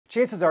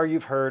Chances are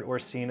you've heard or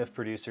seen of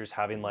producers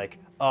having like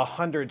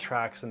 100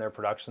 tracks in their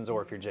productions,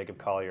 or if you're Jacob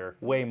Collier,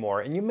 way more.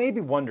 And you may be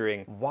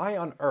wondering, why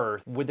on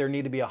earth would there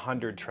need to be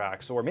 100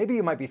 tracks? Or maybe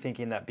you might be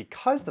thinking that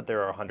because that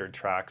there are 100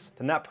 tracks,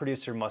 then that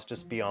producer must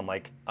just be on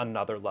like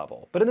another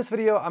level. But in this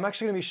video, I'm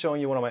actually gonna be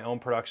showing you one of my own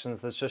productions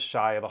that's just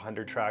shy of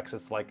 100 tracks.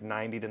 It's like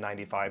 90 to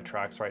 95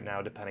 tracks right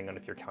now, depending on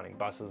if you're counting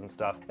buses and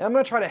stuff. And I'm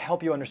gonna try to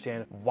help you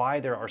understand why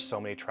there are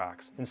so many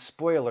tracks. And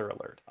spoiler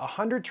alert,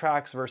 100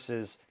 tracks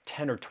versus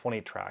 10 or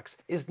 20 tracks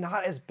is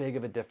not as big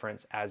of a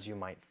difference as you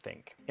might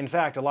think. In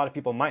fact, a lot of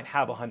people might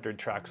have 100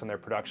 tracks on their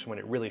production when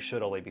it really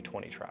should only be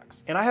 20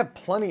 tracks. And I have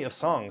plenty of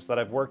songs that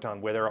I've worked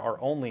on where there are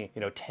only,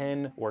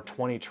 10 or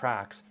 20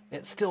 tracks.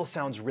 It still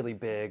sounds really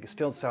big,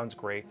 still sounds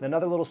great. And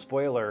another little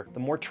spoiler, the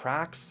more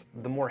tracks,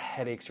 the more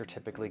headaches you're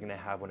typically gonna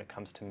have when it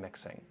comes to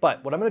mixing.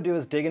 But what I'm gonna do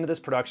is dig into this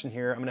production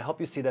here. I'm gonna help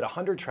you see that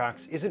 100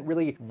 tracks isn't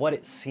really what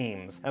it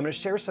seems. I'm gonna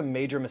share some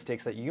major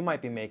mistakes that you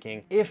might be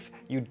making if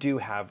you do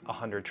have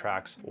 100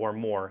 tracks or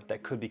more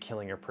that could be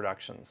killing your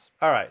productions.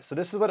 All right, so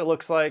this is what it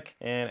looks like.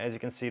 And as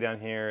you can see down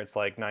here, it's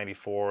like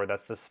 94.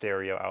 That's the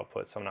stereo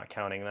output, so I'm not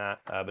counting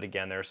that. But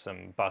again, there's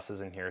some buses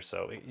in here,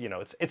 so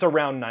it's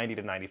around 90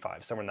 to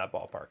 95, somewhere in that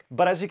ballpark.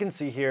 But as you can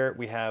see here,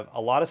 we have a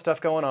lot of stuff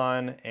going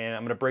on, and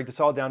I'm gonna break this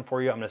all down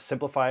for you. I'm gonna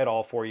simplify it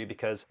all for you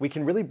because we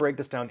can really break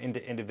this down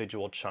into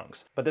individual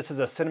chunks. But this is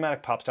a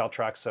cinematic pop style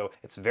track, so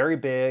it's very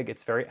big,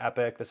 it's very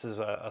epic. This is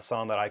a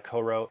song that I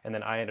co-wrote and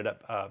then I ended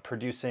up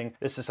producing.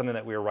 This is something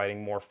that we were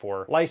writing more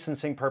for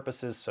licensing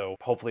purposes, so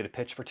hopefully to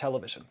pitch for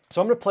television. So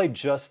I'm gonna play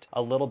just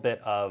a little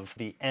bit of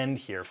the end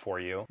here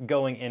for you,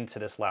 going into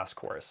this last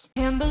chorus.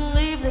 Can't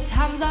believe the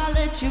times I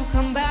let you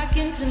come back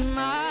into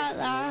my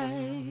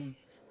life.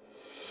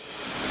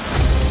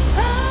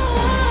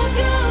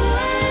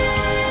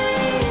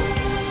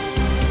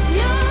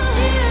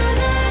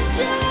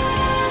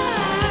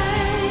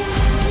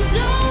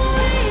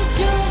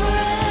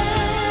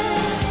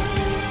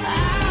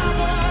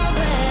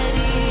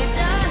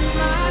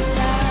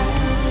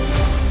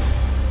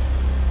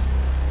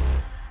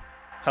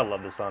 I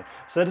love this song.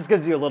 So that just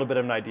gives you a little bit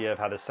of an idea of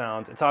how this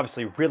sounds. It's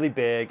obviously really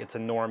big, it's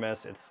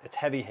enormous, it's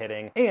heavy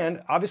hitting,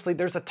 and obviously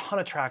there's a ton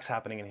of tracks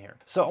happening in here.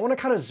 So I wanna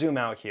kind of zoom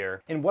out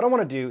here, and what I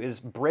wanna do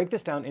is break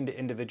this down into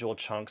individual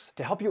chunks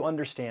to help you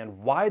understand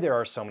why there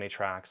are so many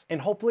tracks,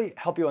 and hopefully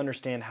help you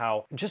understand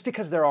how just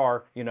because there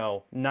are,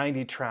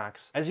 90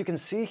 tracks, as you can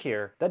see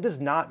here, that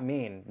does not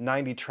mean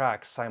 90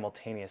 tracks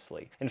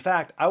simultaneously. In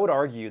fact, I would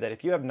argue that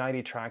if you have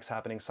 90 tracks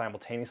happening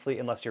simultaneously,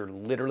 unless you're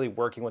literally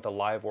working with a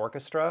live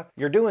orchestra,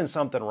 you're doing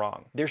something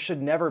wrong. There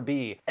should never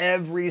be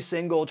every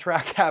single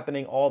track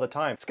happening all the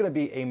time. It's gonna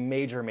be a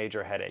major,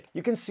 major headache.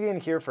 You can see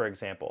in here, for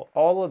example,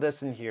 all of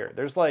this in here,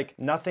 there's like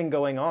nothing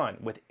going on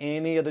with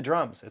any of the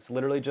drums. It's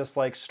literally just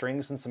like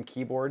strings and some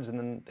keyboards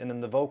and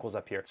then the vocals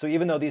up here. So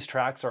even though these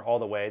tracks are all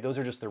the way, those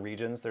are just the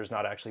regions. There's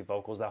not actually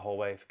vocals that whole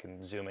way. If you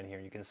can zoom in here,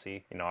 you can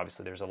see,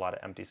 obviously there's a lot of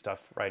empty stuff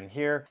right in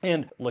here.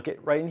 And look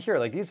at right in here,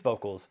 like these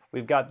vocals,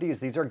 we've got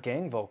these are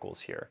gang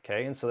vocals here,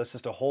 okay? And so that's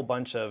just a whole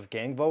bunch of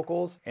gang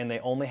vocals, and they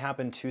only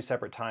happen 2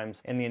 separate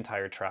times in the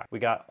entire track. We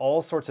got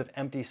all sorts of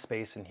empty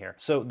space in here.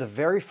 So the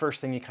very first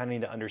thing you kind of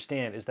need to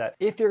understand is that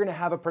if you're gonna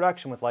have a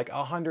production with like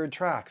 100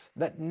 tracks,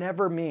 that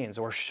never means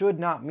or should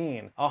not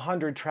mean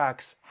 100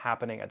 tracks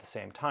happening at the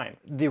same time.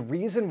 The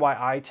reason why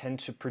I tend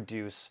to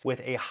produce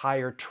with a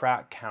higher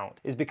track count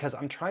is because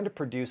I'm trying to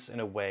produce in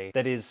a way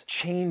that is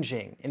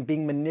changing and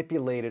being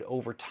manipulated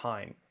over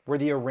time, where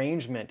the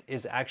arrangement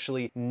is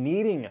actually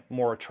needing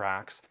more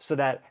tracks so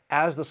that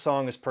as the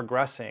song is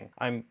progressing,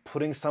 I'm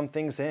putting some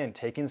things in,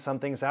 taking some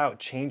things out,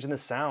 changing the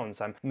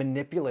sounds, I'm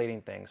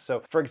manipulating things.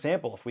 So for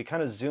example, if we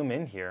kind of zoom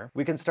in here,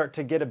 we can start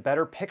to get a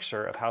better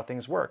picture of how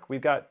things work.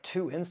 We've got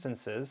 2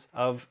 instances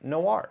of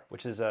Noir,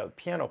 which is a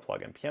piano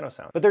plugin, piano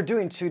sound, but they're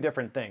doing 2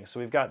 different things. So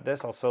we've got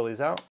this, I'll solo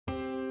these out.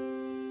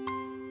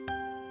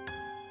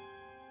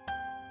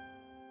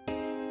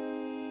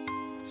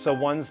 So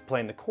one's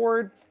playing the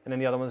chord, and then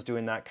the other one's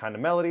doing that kind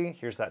of melody.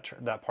 Here's that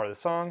part of the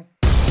song.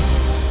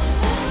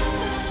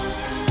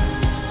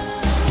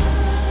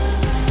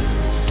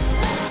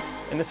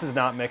 And this is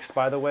not mixed,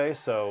 by the way,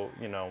 so,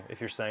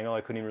 if you're saying, oh, I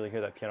couldn't even really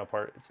hear that piano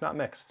part, it's not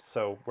mixed,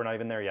 so we're not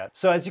even there yet.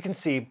 So as you can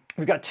see,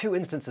 we've got 2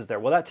 instances there.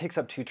 Well, that takes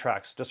up 2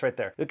 tracks, just right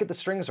there. Look at the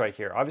strings right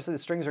here. Obviously, the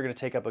strings are gonna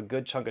take up a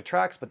good chunk of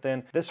tracks, but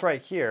then this right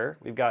here,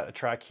 we've got a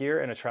track here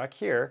and a track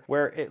here,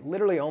 where it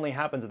literally only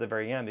happens at the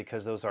very end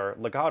because those are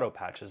legato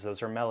patches,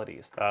 those are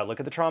melodies. Look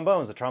at the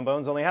trombones. The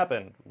trombones only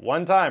happen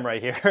 1 time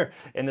right here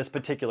in this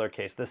particular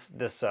case, this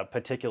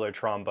particular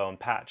trombone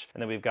patch.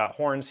 And then we've got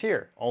horns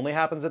here, only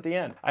happens at the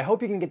end. I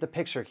hope you can get the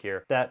picture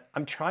here that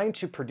I'm trying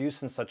to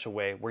produce in such a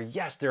way where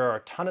yes, there are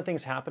a ton of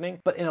things happening,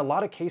 but in a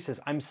lot of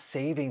cases, I'm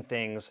saving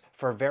things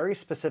for very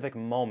specific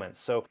moments.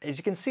 So as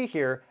you can see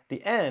here,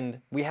 the end,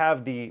 we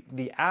have the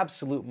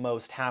absolute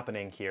most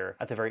happening here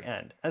at the very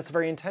end. And it's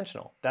very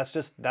intentional. That's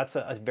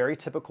a very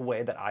typical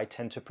way that I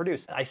tend to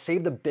produce. I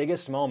save the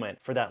biggest moment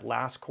for that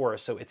last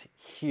chorus, so it's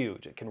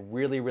huge. It can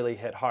really, really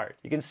hit hard.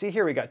 You can see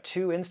here we got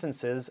two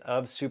instances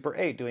of Super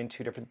 8 doing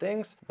two different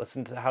things.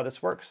 Listen to how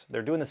this works.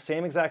 They're doing the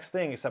same exact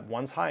thing, except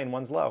one's high and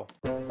one's low.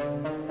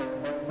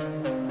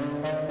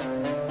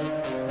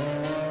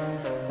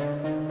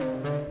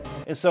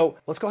 And so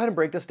let's go ahead and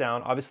break this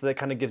down. Obviously, that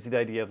kind of gives you the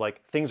idea of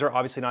like, things are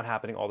obviously not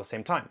happening all the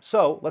same time.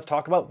 So let's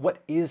talk about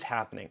what is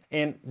happening.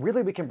 And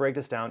really we can break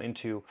this down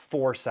into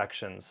 4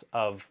 sections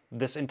of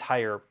this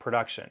entire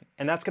production.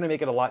 And that's gonna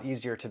make it a lot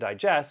easier to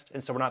digest.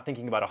 And so we're not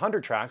thinking about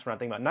 100 tracks, we're not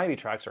thinking about 90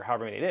 tracks or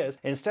however many it is.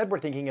 Instead, we're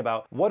thinking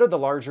about what are the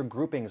larger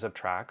groupings of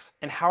tracks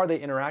and how are they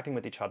interacting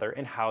with each other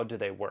and how do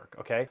they work,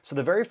 okay? So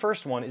the very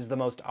first one is the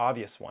most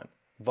obvious one.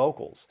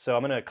 Vocals. So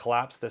I'm gonna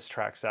collapse this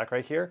track stack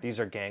right here. These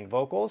are gang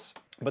vocals,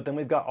 but then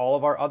we've got all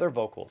of our other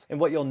vocals. And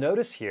what you'll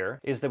notice here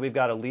is that we've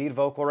got a lead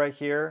vocal right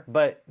here,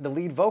 but the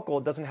lead vocal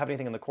doesn't have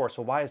anything in the chorus.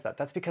 Well, why is that?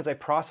 That's because I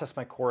process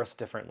my chorus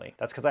differently.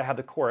 That's because I have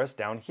the chorus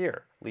down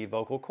here, lead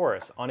vocal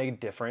chorus, on a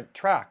different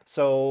track.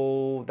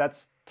 So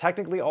that's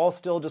technically all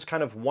still just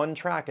kind of one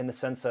track in the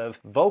sense of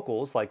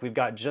vocals, like we've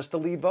got just the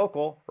lead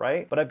vocal,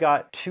 right? But I've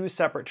got 2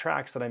 separate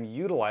tracks that I'm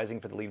utilizing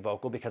for the lead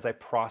vocal because I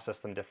process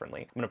them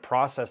differently. I'm gonna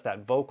process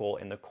that vocal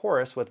in the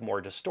chorus with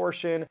more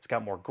distortion, it's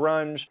got more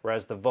grunge,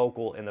 whereas the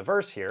vocal in the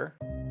verse here,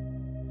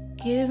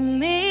 Give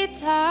me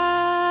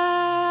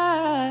time.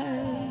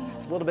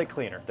 it's a little bit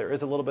cleaner. There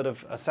is a little bit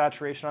of a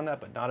saturation on that,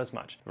 but not as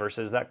much,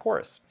 versus that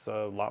chorus. It's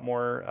a lot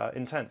more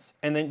intense.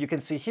 And then you can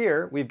see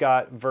here, we've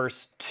got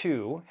verse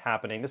 2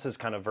 happening. This is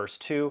kind of verse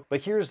 2,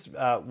 but here's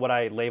what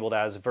I labeled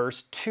as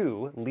verse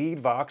 2,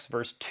 lead vox,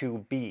 verse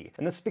 2B.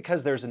 And that's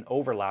because there's an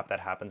overlap that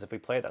happens if we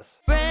play this.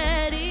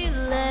 Ready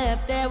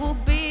left, there will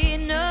be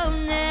no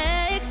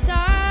next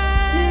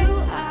time.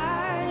 Do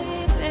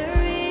I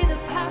bury the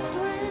past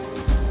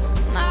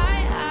when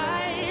my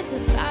eyes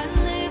have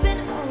finally been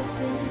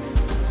opened?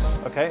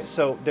 Okay,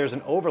 so there's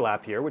an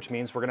overlap here, which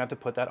means we're gonna have to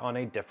put that on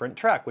a different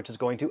track, which is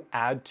going to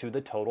add to the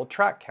total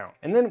track count.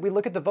 And then we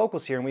look at the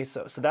vocals here, and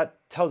so that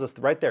tells us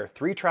right there,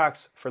 3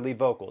 tracks for lead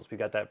vocals. We've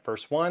got that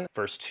verse 1,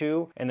 verse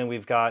 2, and then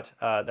we've got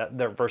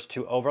the verse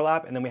 2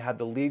 overlap, and then we have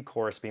the lead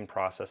chorus being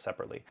processed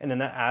separately. And then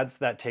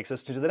that takes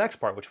us to the next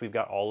part, which we've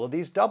got all of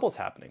these doubles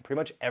happening. Pretty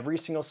much every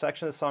single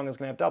section of the song is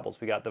gonna have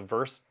doubles. We got the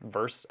verse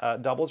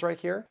doubles right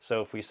here.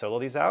 So if we solo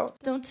these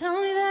out. Don't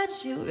tell me that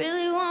you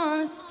really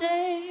wanna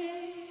stay.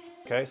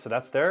 Okay, so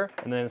that's there,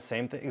 and then the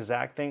same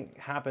exact thing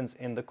happens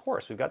in the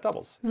chorus. We've got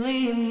doubles.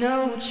 Leave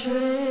no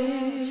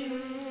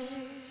trace.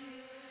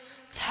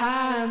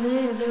 Time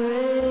is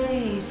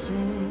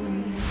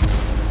racing.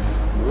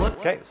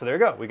 Okay, so there you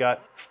go. We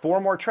got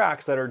 4 more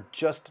tracks that are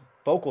just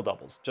vocal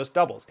doubles, just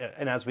doubles.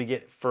 And as we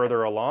get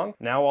further along,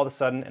 now all of a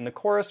sudden in the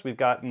chorus, we've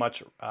got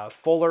much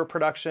fuller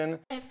production.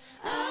 If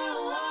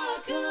I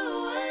walk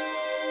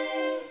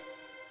away,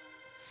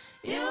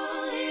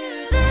 you'll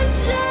hear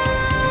the chime.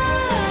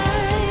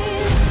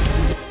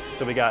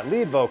 So we got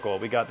lead vocal,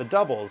 we got the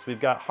doubles, we've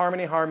got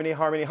harmony, harmony,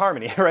 harmony,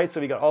 harmony, right?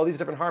 So we got all these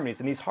different harmonies,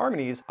 and these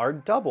harmonies are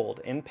doubled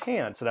and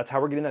panned. So that's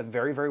how we're getting that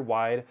very, very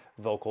wide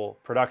vocal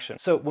production.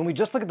 So when we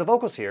just look at the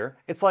vocals here,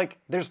 it's like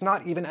there's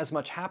not even as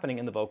much happening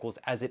in the vocals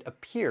as it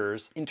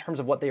appears in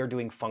terms of what they are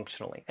doing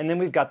functionally. And then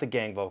we've got the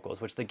gang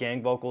vocals, which the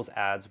gang vocals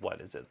adds,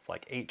 what is it? It's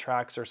like 8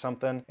 tracks or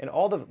something. And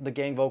all the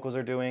gang vocals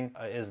are doing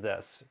is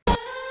this.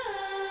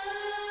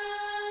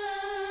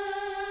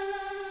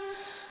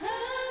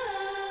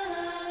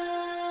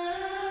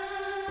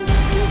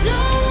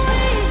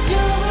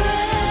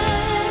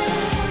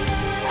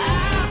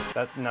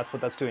 And that's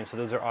what that's doing. So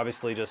those are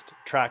obviously just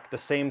track the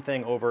same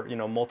thing over,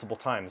 multiple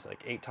times,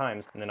 like 8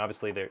 times. And then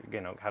obviously they,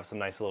 have some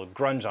nice little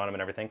grunge on them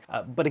and everything.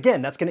 But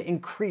again, that's gonna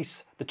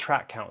increase the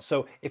track count.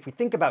 So if we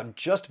think about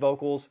just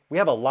vocals, we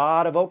have a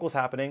lot of vocals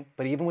happening,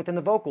 but even within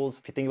the vocals,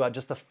 if you think about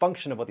just the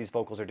function of what these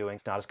vocals are doing,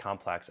 it's not as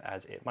complex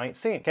as it might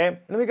seem, okay? And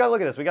then we gotta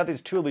look at this. We got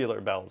these tubular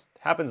bells.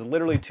 Happens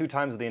literally 2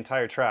 times the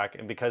entire track,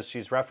 and because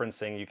she's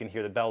referencing, you can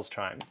hear the bells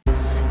chime.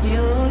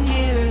 You'll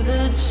hear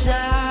the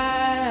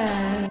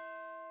chime.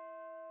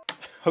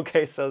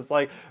 Okay, so it's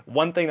like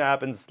one thing that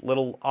happens,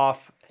 little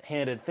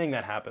off-handed thing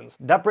that happens.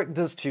 That brings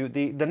us to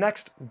the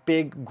next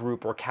big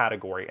group or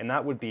category, and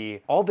that would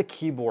be all the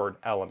keyboard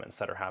elements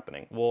that are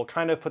happening. We'll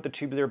kind of put the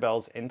tubular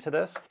bells into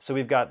this. So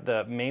we've got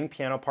the main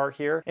piano part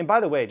here. And by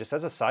the way, just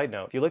as a side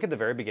note, if you look at the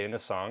very beginning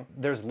of the song,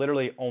 there's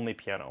literally only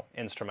piano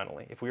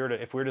instrumentally. We're gonna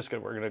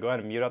go ahead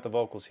and mute out the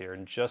vocals here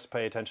and just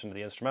pay attention to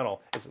the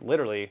instrumental. It's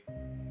literally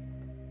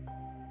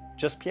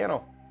just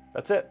piano.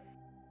 That's it.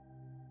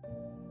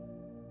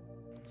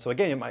 So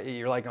again,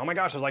 you're like, oh my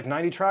gosh, there's like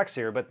 90 tracks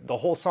here, but the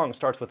whole song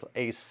starts with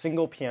a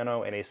single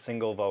piano and a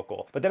single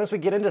vocal. But then as we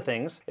get into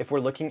things, if we're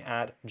looking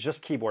at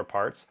just keyboard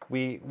parts,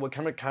 we would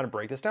kind of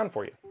break this down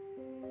for you.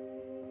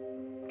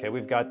 Okay,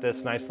 we've got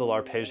this nice little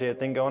arpeggiated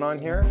thing going on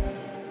here.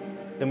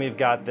 Then we've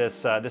got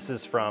this, this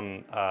is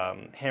from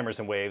Hammers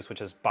and Waves,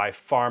 which is by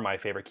far my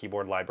favorite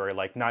keyboard library,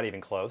 like not even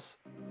close.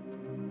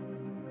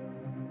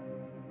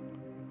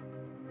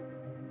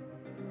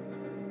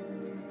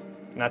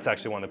 And that's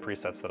actually one of the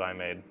presets that I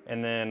made.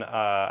 And then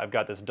I've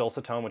got this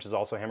dulcitone, which is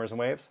also hammers and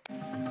waves.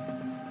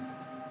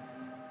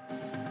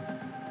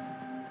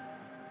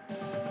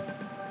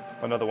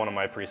 Another one of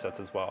my presets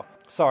as well.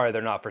 Sorry,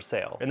 they're not for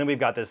sale. And then we've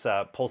got this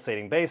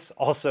pulsating bass,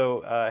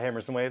 also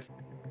hammers and waves.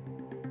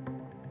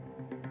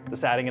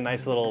 Just adding a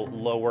nice little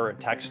lower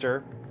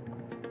texture.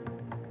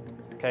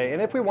 Okay, and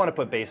if we want to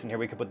put bass in here,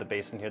 we could put the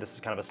bass in here. This is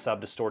kind of a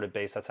sub-distorted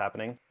bass that's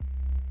happening.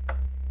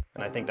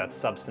 And I think that's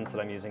Substance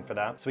that I'm using for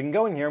that. So we can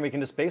go in here and we can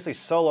just basically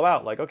solo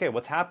out like, okay,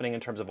 what's happening in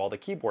terms of all the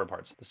keyboard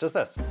parts? It's just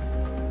this.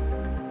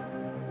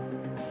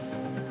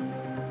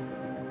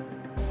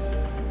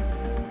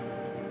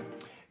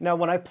 Now,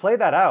 when I play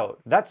that out,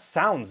 that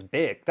sounds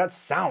big. That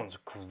sounds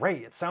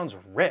great. It sounds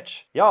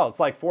rich. Y'all, it's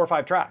like 4 or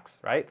 5 tracks,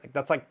 right? Like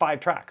that's like 5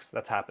 tracks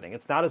that's happening.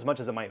 It's not as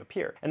much as it might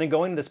appear. And then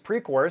going to this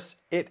pre-chorus,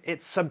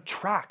 it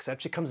subtracts, it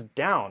actually comes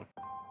down.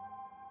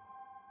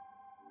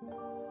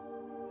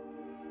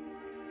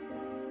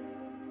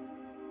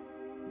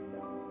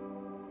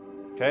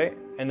 Okay,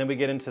 and then we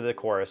get into the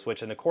chorus,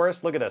 which in the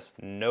chorus, look at this,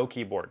 no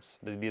keyboards.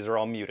 These are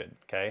all muted,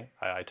 okay?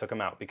 I took them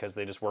out because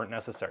they just weren't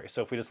necessary.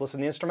 So if we just listen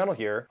to the instrumental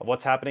here of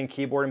what's happening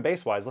keyboard and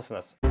bass-wise, listen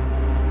to this.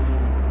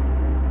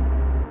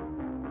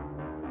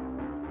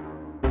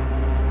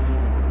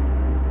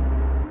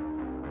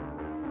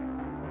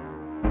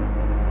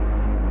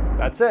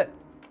 That's it,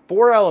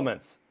 4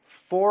 elements,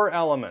 4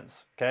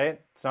 elements, okay?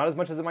 It's not as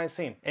much as it might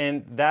seem.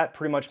 And that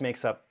pretty much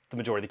makes up the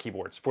majority of the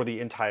keyboards for the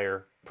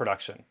entire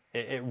production.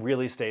 It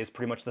really stays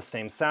pretty much the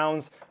same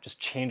sounds, just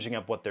changing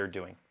up what they're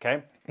doing, okay?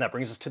 And that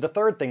brings us to the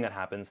third thing that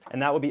happens,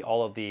 and that would be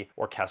all of the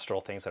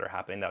orchestral things that are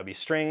happening. That would be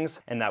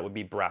strings, and that would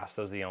be brass.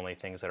 Those are the only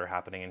things that are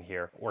happening in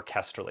here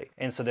orchestrally.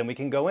 And so then we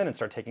can go in and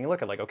start taking a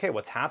look at like, okay,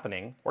 what's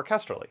happening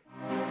orchestrally?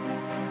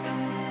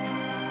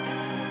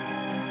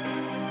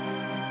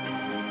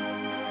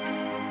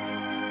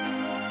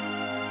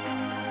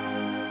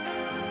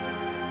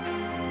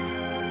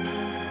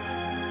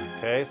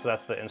 Okay, so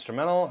that's the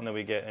instrumental, and then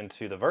we get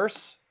into the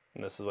verse,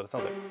 and this is what it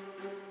sounds like.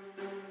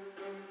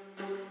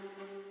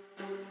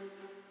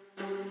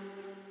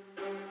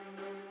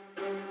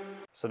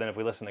 So then if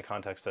we listen to the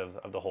context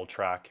of the whole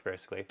track,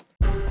 basically.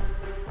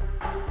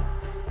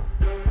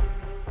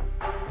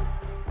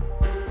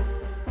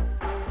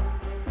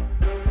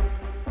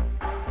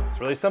 It's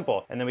really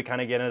simple. And then we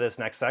kind of get into this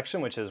next section,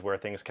 which is where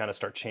things kind of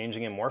start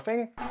changing and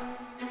morphing.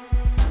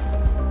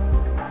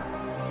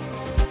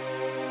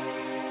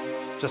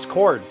 Just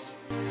chords.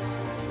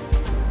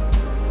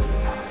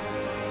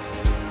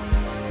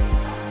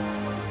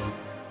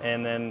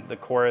 And then the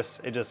chorus,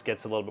 it just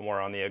gets a little bit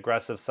more on the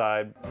aggressive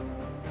side.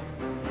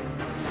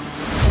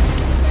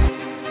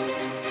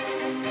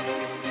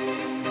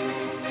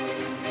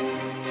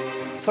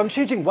 So I'm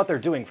changing what they're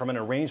doing from an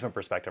arrangement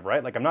perspective,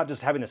 right? Like I'm not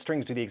just having the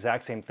strings do the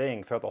exact same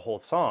thing throughout the whole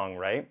song,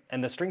 right?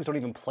 And the strings don't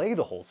even play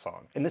the whole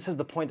song. And this is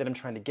the point that I'm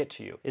trying to get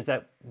to you, is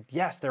that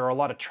yes, there are a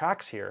lot of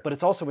tracks here, but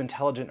it's also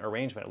intelligent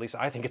arrangement. At least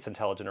I think it's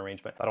intelligent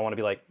arrangement. I don't want to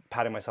be like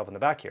patting myself in the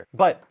back here,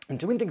 but I'm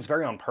doing things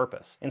very on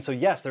purpose. And so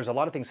yes, there's a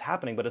lot of things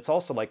happening, but it's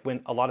also like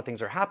when a lot of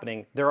things are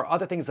happening, there are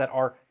other things that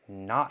are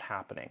not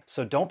happening.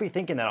 So don't be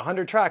thinking that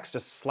 100 tracks,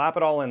 just slap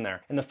it all in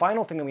there. And the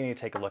final thing that we need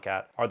to take a look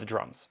at are the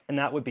drums. And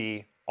that would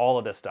be all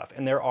of this stuff.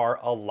 And there are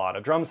a lot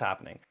of drums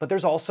happening, but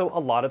there's also a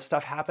lot of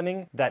stuff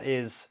happening that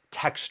is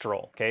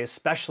textural, okay?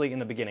 Especially in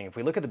the beginning. If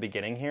we look at the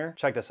beginning here,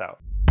 check this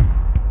out.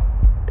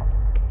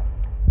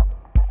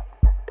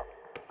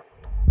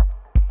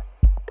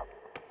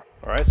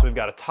 All right, so we've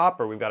got a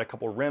topper, we've got a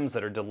couple rims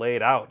that are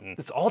delayed out, and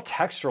it's all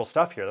textural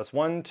stuff here. That's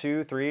 1,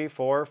 2, 3,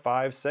 4,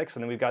 5, 6,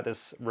 and then we've got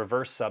this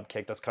reverse sub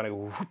kick that's kind of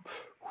whoop,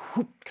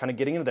 kind of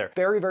getting into there.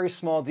 Very, very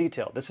small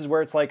detail. This is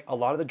where it's like a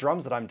lot of the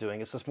drums that I'm doing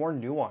is just more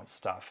nuanced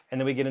stuff. And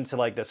then we get into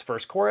like this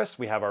first chorus.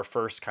 We have our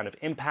first kind of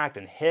impact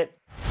and hit.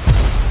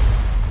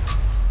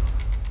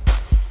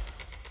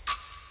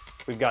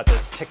 We've got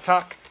this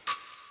tick-tock.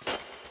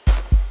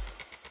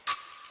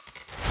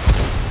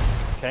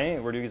 Okay,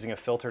 we're using a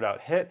filtered out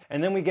hit.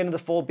 And then we get into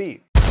the full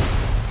beat.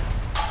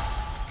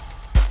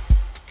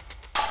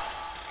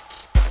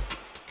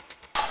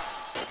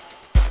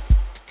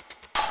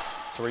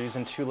 So we're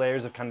using 2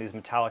 layers of kind of these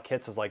metallic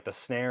hits as like the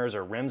snares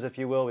or rims, if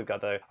you will. We've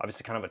got the,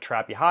 obviously kind of a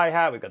trappy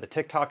hi-hat, we've got the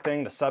tick-tock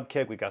thing, the sub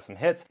kick, we've got some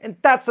hits, and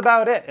that's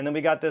about it. And then we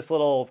got this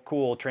little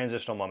cool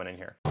transitional moment in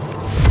here.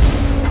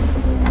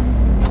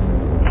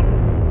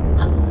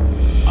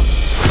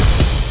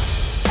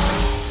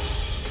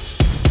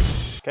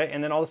 Okay,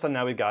 and then all of a sudden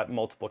now we've got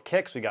multiple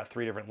kicks. We got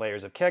 3 different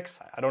layers of kicks.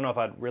 I don't know if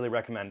I'd really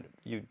recommend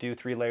you do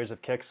 3 layers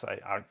of kicks.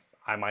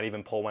 I might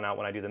even pull one out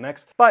when I do the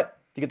mix, but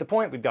You get the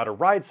point? We've got a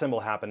ride cymbal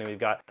happening, we've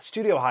got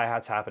studio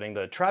hi-hats happening,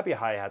 the trappy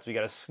hi-hats, we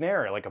got a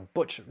snare, like a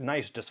butch,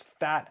 nice, just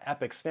fat,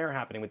 epic snare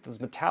happening with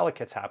those metallic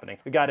hits happening.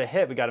 We got a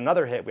hit, we got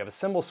another hit, we have a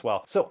cymbal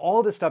swell. So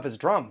all this stuff is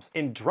drums.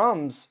 In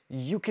drums,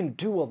 you can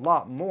do a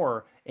lot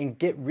more and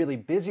get really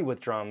busy with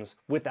drums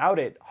without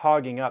it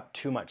hogging up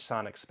too much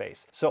sonic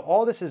space. So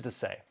all this is to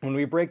say, when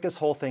we break this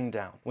whole thing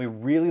down, we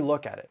really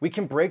look at it, we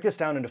can break this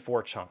down into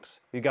 4 chunks.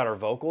 We've got our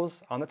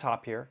vocals on the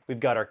top here, we've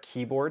got our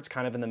keyboards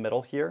kind of in the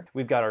middle here,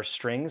 we've got our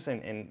strings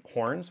and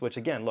horns, which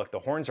again, look, the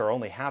horns are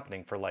only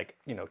happening for like,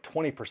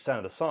 20%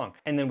 of the song,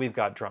 and then we've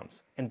got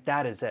drums, and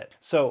that is it.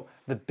 So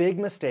the big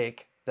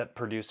mistake that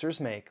producers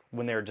make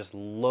when they're just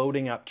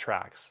loading up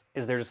tracks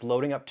is they're just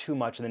loading up too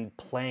much and then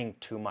playing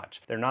too much.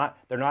 They're not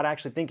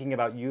actually thinking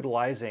about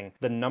utilizing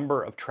the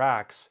number of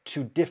tracks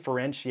to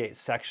differentiate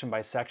section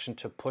by section,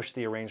 to push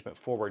the arrangement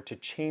forward, to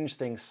change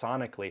things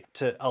sonically,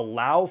 to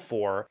allow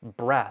for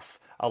breath,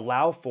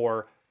 allow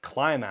for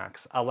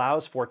climax,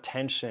 allows for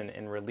tension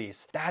and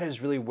release. That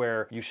is really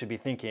where you should be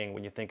thinking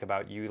when you think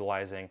about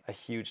utilizing a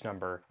huge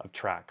number of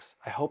tracks.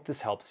 I hope this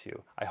helps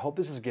you. I hope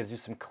this just gives you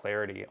some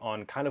clarity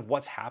on kind of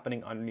what's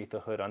happening underneath the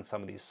hood on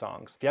some of these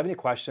songs. If you have any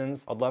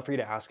questions, I'd love for you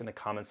to ask in the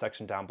comment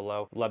section down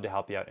below. I'd love to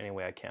help you out any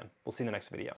way I can. We'll see you in the next video.